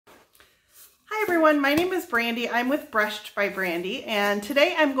Hi everyone, my name is Brandy. I'm with Brushed by Brandy, and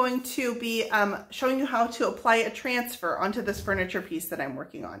today I'm going to be showing you how to apply a transfer onto this furniture piece that I'm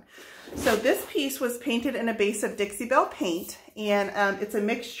working on. So this piece was painted in a base of Dixie Belle paint, and it's a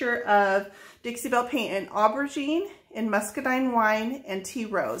mixture of Dixie Belle paint and aubergine, and muscadine wine, and tea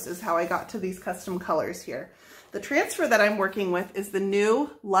rose is how I got to these custom colors here. The transfer that I'm working with is the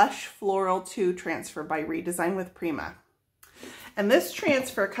new Lush Floral 2 transfer by Redesign with Prima. And this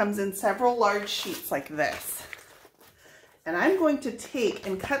transfer comes in several large sheets like this. And I'm going to take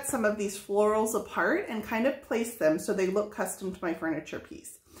and cut some of these florals apart and kind of place them so they look custom to my furniture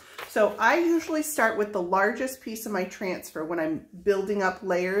piece. So I usually start with the largest piece of my transfer when I'm building up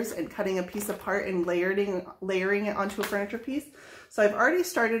layers and cutting a piece apart and layering it onto a furniture piece. So I've already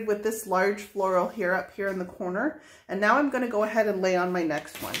started with this large floral here up here in the corner, and now I'm going to go ahead and lay on my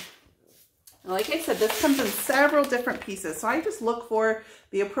next one. Like I said, this comes in several different pieces, so I just look for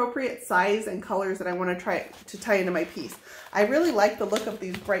the appropriate size and colors that I want to try to tie into my piece. I really like the look of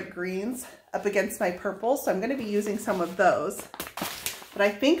these bright greens up against my purples, so I'm going to be using some of those. But I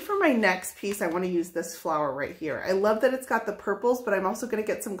think for my next piece, I want to use this flower right here. I love that it's got the purples, but I'm also going to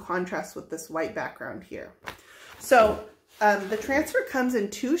get some contrast with this white background here. So the transfer comes in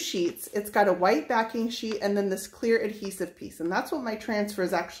 2 sheets. It's got a white backing sheet and then this clear adhesive piece, and that's what my transfer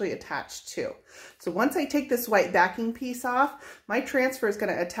is actually attached to. So once I take this white backing piece off, my transfer is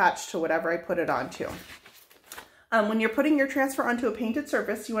going to attach to whatever I put it onto. When you're putting your transfer onto a painted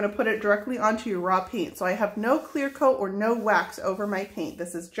surface, you want to put it directly onto your raw paint. So I have no clear coat or no wax over my paint.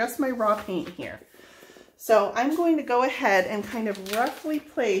 This is just my raw paint here. So I'm going to go ahead and kind of roughly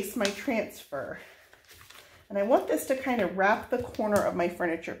place my transfer. And I want this to kind of wrap the corner of my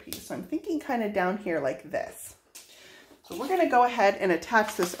furniture piece. So I'm thinking kind of down here like this. So we're going to go ahead and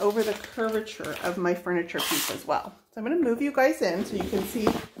attach this over the curvature of my furniture piece as well. So I'm going to move you guys in so you can see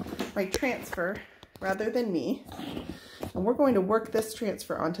my transfer rather than me. And we're going to work this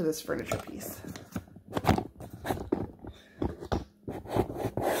transfer onto this furniture piece. All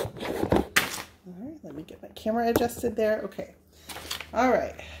right, let me get my camera adjusted there. Okay. All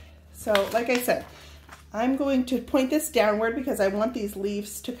right. So like I said, I'm going to point this downward because I want these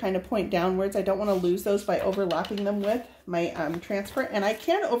leaves to kind of point downwards. I don't want to lose those by overlapping them with my transfer. And I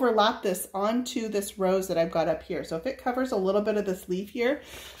can overlap this onto this rose that I've got up here. So if it covers a little bit of this leaf here,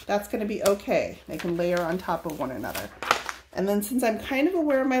 that's going to be okay. They can layer on top of one another. And then since I'm kind of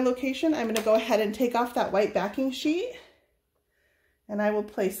aware of my location, I'm going to go ahead and take off that white backing sheet. And I will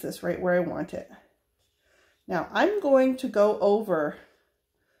place this right where I want it. Now I'm going to go over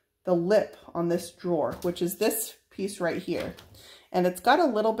the lip on this drawer, which is this piece right here. And it's got a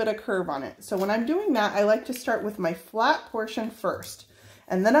little bit of curve on it. So when I'm doing that, I like to start with my flat portion first.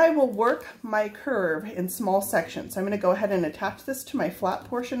 And then I will work my curve in small sections. So I'm going to go ahead and attach this to my flat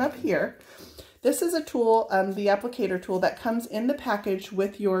portion up here. This is a tool, the applicator tool that comes in the package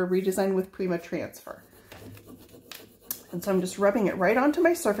with your Redesign with Prima transfer. And so I'm just rubbing it right onto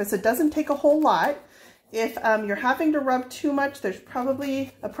my surface. It doesn't take a whole lot. If you're having to rub too much, there's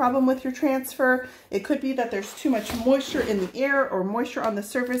probably a problem with your transfer. It could be that there's too much moisture in the air or moisture on the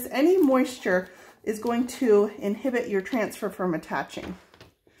surface. Any moisture is going to inhibit your transfer from attaching.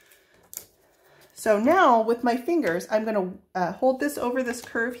 So now with my fingers, I'm going to hold this over this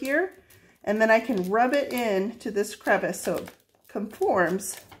curve here, and then I can rub it in to this crevice so it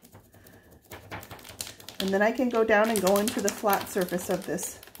conforms. And then I can go down and go into the flat surface of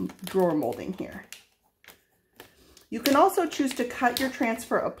this drawer molding here. You can also choose to cut your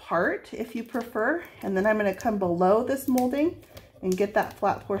transfer apart if you prefer, and then I'm going to come below this molding and get that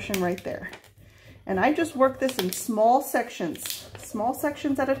flat portion right there. And I just work this in small sections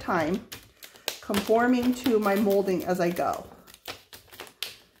at a time, conforming to my molding as I go.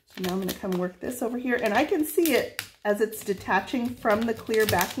 So now I'm going to come work this over here, and I can see it as it's detaching from the clear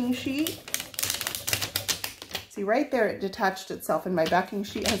backing sheet. See right there, it detached itself and my backing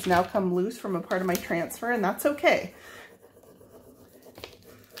sheet has now come loose from a part of my transfer, and that's okay.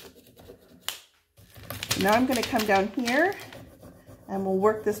 Now I'm going to come down here and we'll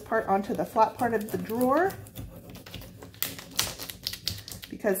work this part onto the flat part of the drawer,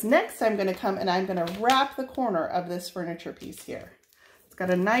 because next I'm going to come and I'm going to wrap the corner of this furniture piece here. It's got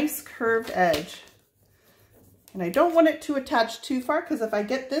a nice curved edge. And I don't want it to attach too far, because if I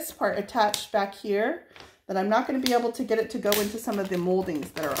get this part attached back here, then I'm not going to be able to get it to go into some of the moldings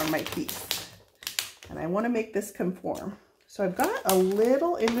that are on my piece. And I want to make this conform. So I've got a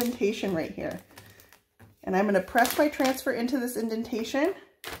little indentation right here. And I'm going to press my transfer into this indentation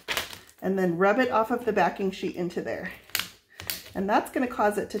and then rub it off of the backing sheet into there. And that's going to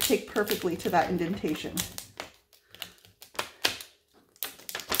cause it to take perfectly to that indentation.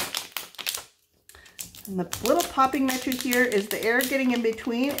 And the little popping that you hear is the air getting in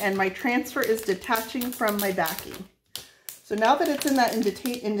between, and my transfer is detaching from my backing. So now that it's in that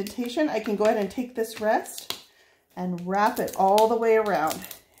indentation, I can go ahead and take this rest and wrap it all the way around.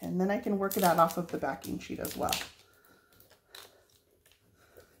 And then I can work it out off of the backing sheet as well.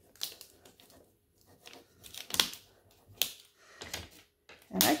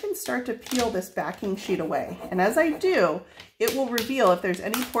 And I can start to peel this backing sheet away. And as I do, it will reveal if there's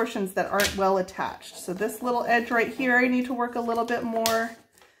any portions that aren't well attached. So this little edge right here, I need to work a little bit more.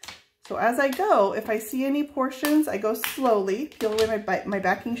 So as I go, if I see any portions, I go slowly, peel away my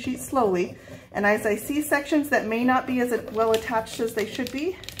backing sheet slowly. And as I see sections that may not be as well attached as they should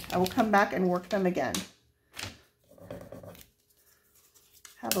be, I will come back and work them again.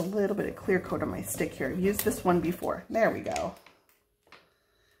 Have a little bit of clear coat on my stick here. I've used this one before. There we go.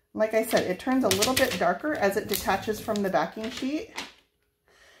 Like I said, it turns a little bit darker as it detaches from the backing sheet.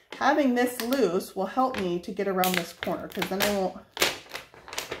 Having this loose will help me to get around this corner, because then I won't...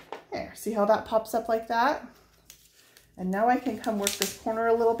 There, see how that pops up like that? And now I can come work this corner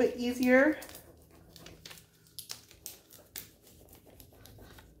a little bit easier.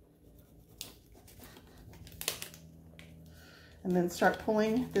 And then start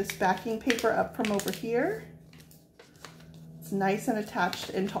pulling this backing paper up from over here. Nice and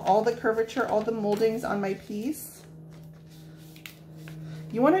attached into all the curvature, all the moldings on my piece.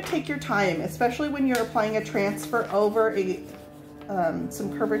 You want to take your time, especially when you're applying a transfer over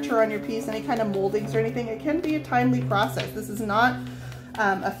some curvature on your piece, any kind of moldings or anything. It can be a timely process. This is not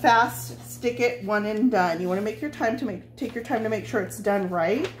a fast stick it one and done. You want to take your time to make sure it's done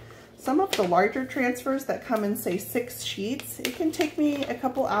right. Some of the larger transfers that come in, say, 6 sheets, it can take me a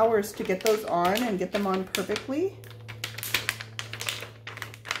couple hours to get those on and get them on perfectly.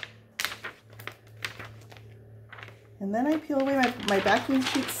 And then I peel away my backing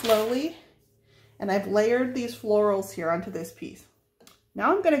sheet slowly, and I've layered these florals here onto this piece.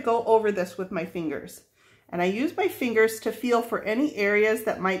 Now I'm going to go over this with my fingers, and I use my fingers to feel for any areas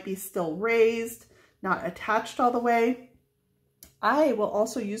that might be still raised, not attached all the way. I will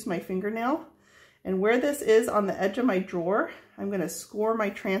also use my fingernail, and where this is on the edge of my drawer, I'm going to score my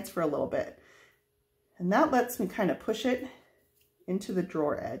transfer a little bit, and that lets me kind of push it into the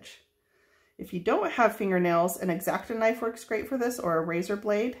drawer edge. If you don't have fingernails, an X-Acto knife works great for this, or a razor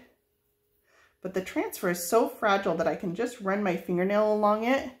blade. But the transfer is so fragile that I can just run my fingernail along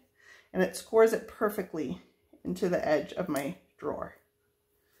it, and it scores it perfectly into the edge of my drawer.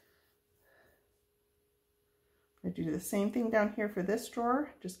 I do the same thing down here for this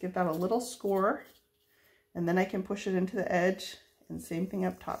drawer. Just give that a little score, and then I can push it into the edge, and same thing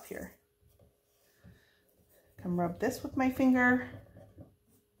up top here. Come rub this with my finger.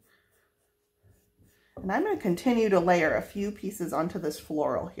 And I'm going to continue to layer a few pieces onto this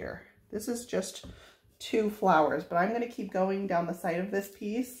floral here. This is just 2 flowers, but I'm going to keep going down the side of this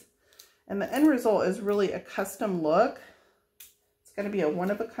piece. And the end result is really a custom look. It's going to be a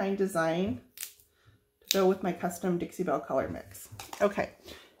one-of-a-kind design to go with my custom Dixie Belle color mix. Okay,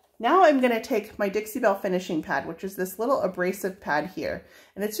 now I'm going to take my Dixie Belle finishing pad, which is this little abrasive pad here.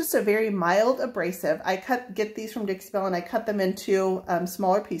 And it's just a very mild abrasive. I get these from Dixie Belle, and I cut them into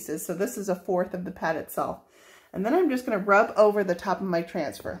smaller pieces. So this is 1/4 of the pad itself. And then I'm just going to rub over the top of my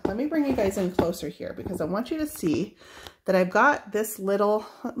transfer. Let me bring you guys in closer here, because I want you to see that I've got this little,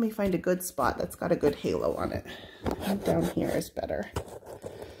 let me find a good spot that's got a good halo on it. Down here is better.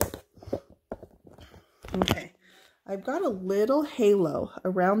 Okay. I've got a little halo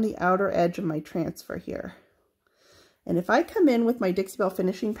around the outer edge of my transfer here. And if I come in with my Dixie Belle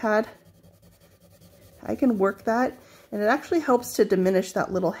finishing pad, I can work that, and it actually helps to diminish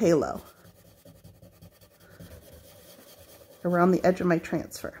that little halo around the edge of my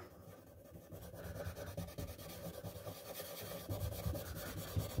transfer.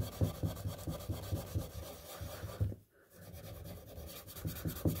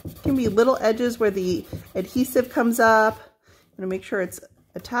 Can be little edges where the adhesive comes up. I'm going to make sure it's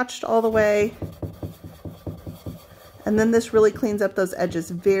attached all the way. And then this really cleans up those edges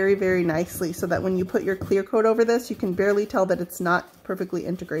very, very nicely, so that when you put your clear coat over this, you can barely tell that it's not perfectly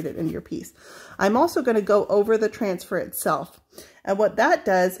integrated into your piece. I'm also going to go over the transfer itself. And what that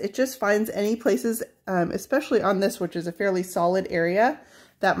does, it just finds any places, especially on this, which is a fairly solid area,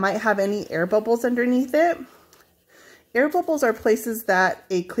 that might have any air bubbles underneath it. Air bubbles are places that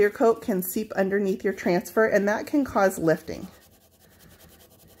a clear coat can seep underneath your transfer, and that can cause lifting.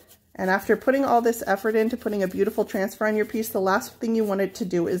 And after putting all this effort into putting a beautiful transfer on your piece, the last thing you want it to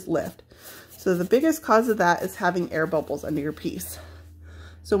do is lift. So the biggest cause of that is having air bubbles under your piece.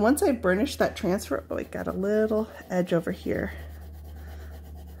 So once I burnish that transfer, oh, I got a little edge over here.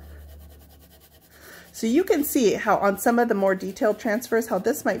 So you can see how on some of the more detailed transfers, how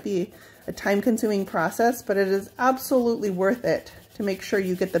this might be a time-consuming process, but it is absolutely worth it to make sure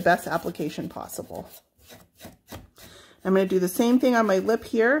you get the best application possible. I'm going to do the same thing on my lip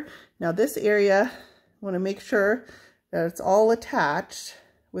here. Now this area, I want to make sure that it's all attached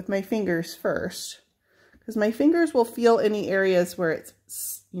with my fingers first, because my fingers will feel any areas where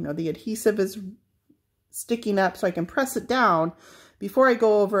it's, you know, the adhesive is sticking up, so I can press it down before I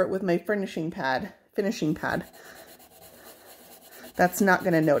go over it with my finishing pad. That's not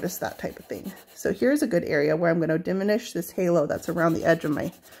going to notice that type of thing. So here's a good area where I'm going to diminish this halo that's around the edge of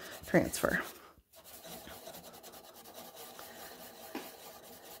my transfer.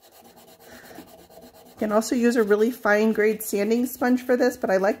 You can also use a really fine grade sanding sponge for this, but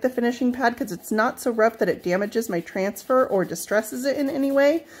I like the finishing pad because it's not so rough that it damages my transfer or distresses it in any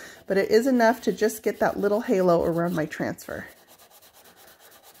way, but it is enough to just get that little halo around my transfer.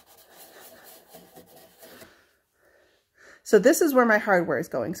 So this is where my hardware is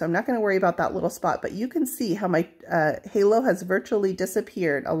going, so I'm not going to worry about that little spot, but you can see how my halo has virtually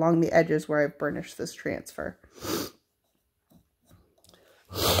disappeared along the edges where I've burnished this transfer.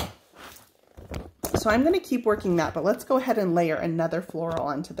 So I'm going to keep working that, but let's go ahead and layer another floral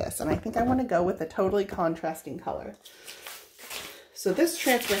onto this. And I think I want to go with a totally contrasting color. So this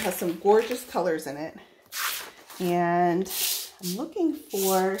transfer has some gorgeous colors in it. And I'm looking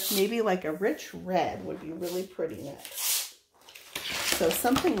for maybe like a rich red would be really pretty next. So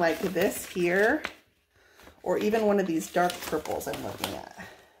something like this here, or even one of these dark purples I'm looking at.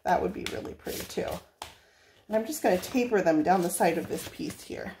 That would be really pretty too. And I'm just going to taper them down the side of this piece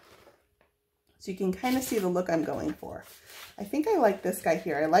here, so you can kind of see the look I'm going for. I think I like this guy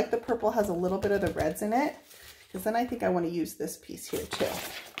here. I like the purple has a little bit of the reds in it, because then I think I want to use this piece here too.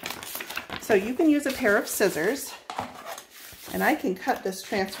 So you can use a pair of scissors, and I can cut this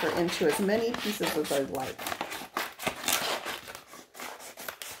transfer into as many pieces as I'd like,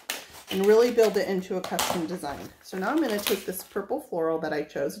 and really build it into a custom design. So now I'm going to take this purple floral that I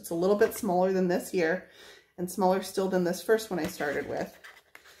chose. It's a little bit smaller than this here, and smaller still than this first one I started with.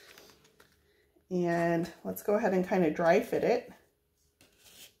 And let's go ahead and kind of dry fit it.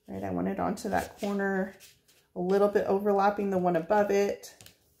 Right, I want it onto that corner, a little bit overlapping the one above it.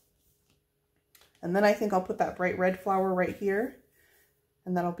 And then I think I'll put that bright red flower right here,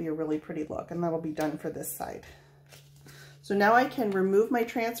 and that'll be a really pretty look, and that'll be done for this side. So now I can remove my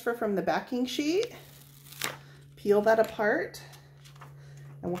transfer from the backing sheet, peel that apart,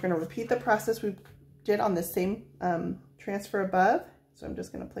 and we're going to repeat the process we did on the same transfer above. So I'm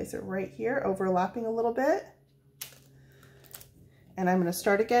just going to place it right here, overlapping a little bit. And I'm going to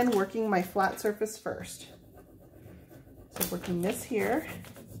start again working my flat surface first. So working this here.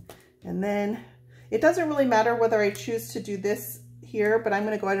 And then it doesn't really matter whether I choose to do this here, but I'm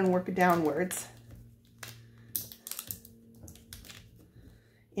going to go ahead and work downwards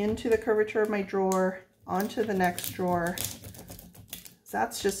into the curvature of my drawer, onto the next drawer.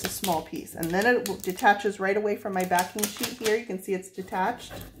 That's just a small piece, and then it detaches right away from my backing sheet here. You can see it's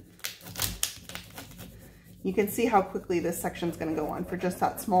detached. You can see how quickly this section is going to go on for just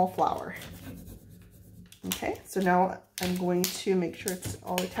that small flower. Okay, so now I'm going to make sure it's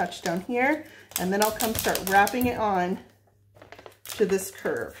all attached down here, and then I'll come start wrapping it on to this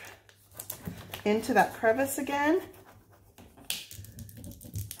curve. Into that crevice again,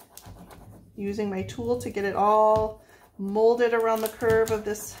 using my tool to get it all molded around the curve of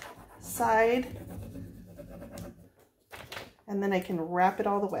this side, and then I can wrap it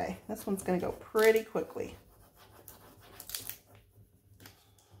all the way. This one's going to go pretty quickly.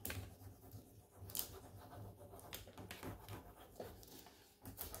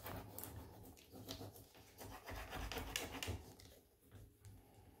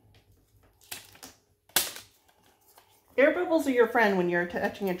 Air bubbles are your friend when you're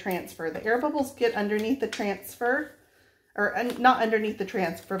attaching a transfer. The air bubbles get underneath the transfer, or not underneath the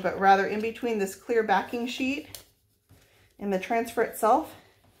transfer, but rather in between this clear backing sheet and the transfer itself.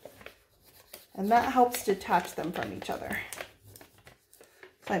 And that helps detach them from each other.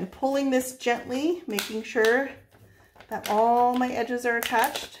 So I'm pulling this gently, making sure that all my edges are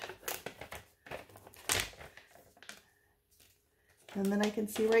attached. And then I can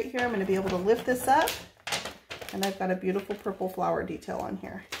see right here, I'm going to be able to lift this up, and I've got a beautiful purple flower detail on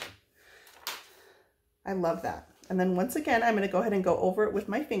here. I love that. And then once again, I'm going to go ahead and go over it with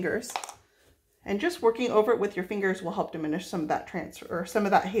my fingers. And just working over it with your fingers will help diminish some of that transfer, or some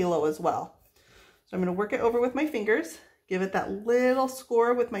of that halo as well. So I'm going to work it over with my fingers, give it that little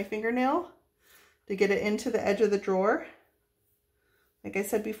score with my fingernail to get it into the edge of the drawer. Like I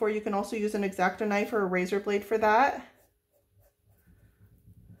said before, you can also use an X-Acto knife or a razor blade for that.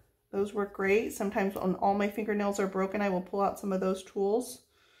 Those work great. Sometimes when all my fingernails are broken, I will pull out some of those tools.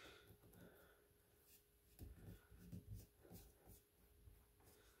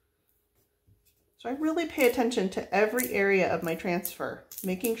 So I really pay attention to every area of my transfer,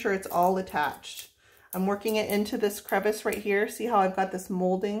 making sure it's all attached. I'm working it into this crevice right here. See how I've got this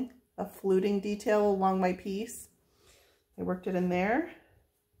molding, a fluting detail along my piece? I worked it in there.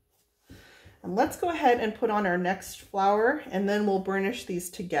 And let's go ahead and put on our next flower, and then we'll burnish these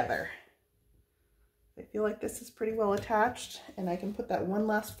together. I feel like this is pretty well attached, and I can put that one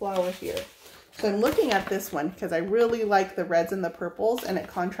last flower here. So I'm looking at this one because I really like the reds and the purples, and it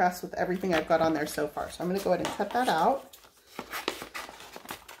contrasts with everything I've got on there so far. So I'm going to go ahead and cut that out.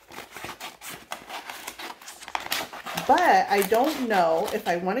 But I don't know if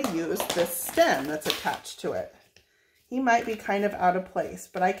I want to use this stem that's attached to it. He might be kind of out of place,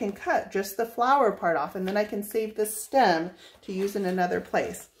 but I can cut just the flower part off, and then I can save this stem to use in another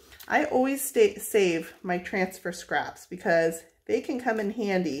place. I always save my transfer scraps because they can come in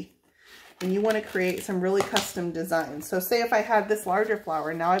handy when you want to create some really custom designs. So say if I had this larger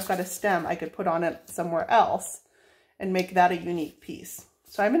flower, now I've got a stem I could put on it somewhere else and make that a unique piece.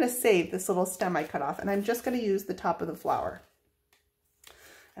 So I'm going to save this little stem I cut off, and I'm just going to use the top of the flower.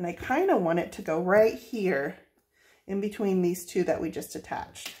 And I kind of want it to go right here in between these two that we just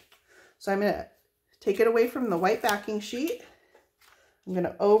attached. So I'm going to take it away from the white backing sheet. I'm going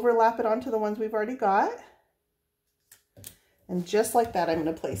to overlap it onto the ones we've already got. And just like that, I'm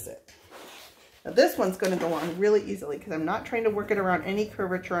going to place it. Now this one's going to go on really easily because I'm not trying to work it around any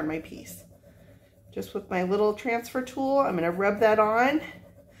curvature on my piece. Just with my little transfer tool, I'm going to rub that on.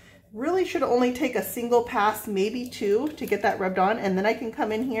 Really should only take a single pass, maybe two, to get that rubbed on, and then I can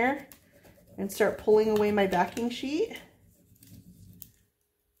come in here and start pulling away my backing sheet.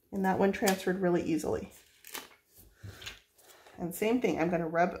 And that one transferred really easily. And same thing, I'm going to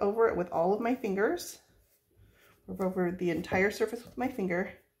rub over it with all of my fingers. Rub over the entire surface with my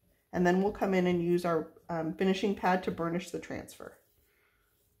finger. And then we'll come in and use our finishing pad to burnish the transfer.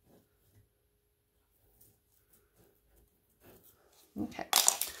 Okay,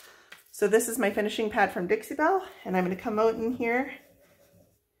 so this is my finishing pad from Dixie Belle, and I'm going to come out in here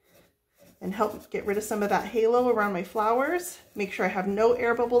and help get rid of some of that halo around my flowers. Make sure I have no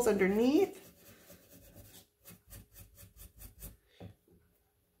air bubbles underneath.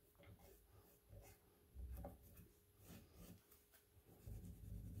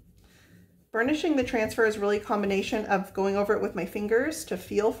 Burnishing the transfer is really a combination of going over it with my fingers to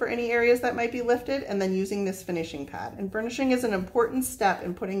feel for any areas that might be lifted, and then using this finishing pad. And burnishing is an important step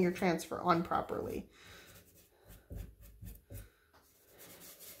in putting your transfer on properly.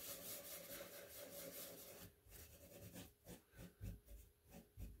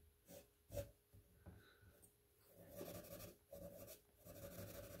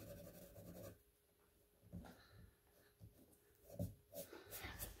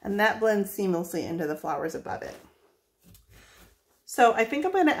 And that blends seamlessly into the flowers above it. So I think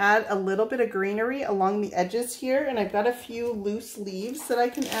I'm going to add a little bit of greenery along the edges here, and I've got a few loose leaves that I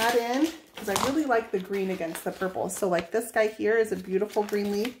can add in because I really like the green against the purple. So like this guy here is a beautiful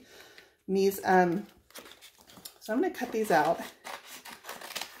green leaf. And these, so I'm going to cut these out.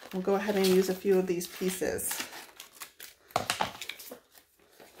 We'll go ahead and use a few of these pieces.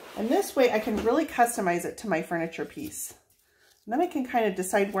 And this way I can really customize it to my furniture piece. And then I can kind of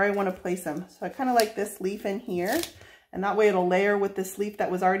decide where I want to place them. So I kind of like this leaf in here, and that way it'll layer with this leaf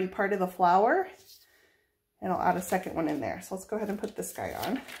that was already part of the flower, and I'll add a second one in there. So let's go ahead and put this guy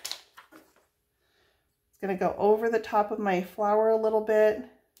on. It's going to go over the top of my flower a little bit.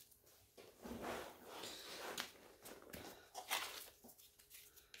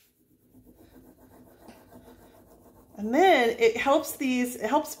 And then it helps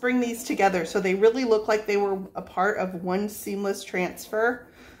bring these together so they really look like they were a part of one seamless transfer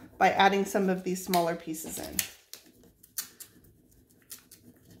by adding some of these smaller pieces in.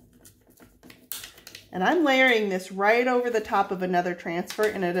 And I'm layering this right over the top of another transfer,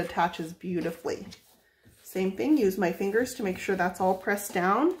 and it attaches beautifully. Same thing, use my fingers to make sure that's all pressed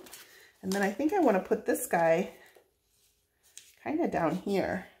down. And then I think I want to put this guy kind of down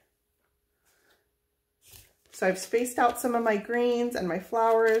here. So I've spaced out some of my greens and my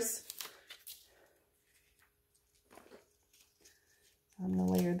flowers. I'm going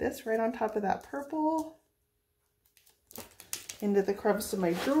to layer this right on top of that purple into the crevice of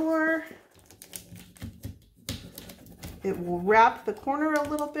my drawer. It will wrap the corner a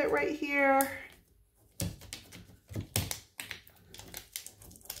little bit right here.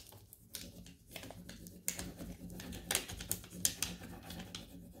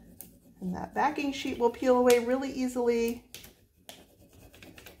 And that backing sheet will peel away really easily.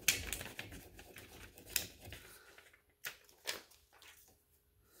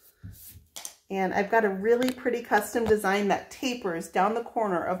 And I've got a really pretty custom design that tapers down the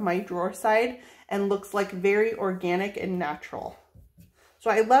corner of my drawer side and looks like very organic and natural. So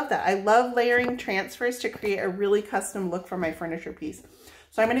I love that. I love layering transfers to create a really custom look for my furniture piece.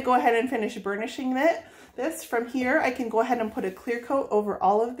 So I'm going to go ahead and finish burnishing this. From here, I can go ahead and put a clear coat over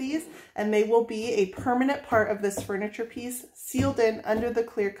all of these, and they will be a permanent part of this furniture piece, sealed in under the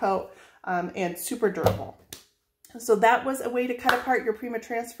clear coat, and super durable. So that was a way to cut apart your Prima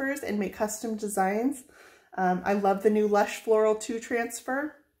transfers and make custom designs. I love the new Lush Floral 2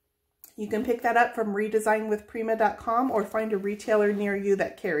 transfer. You can pick that up from redesignwithprima.com or find a retailer near you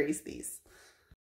that carries these.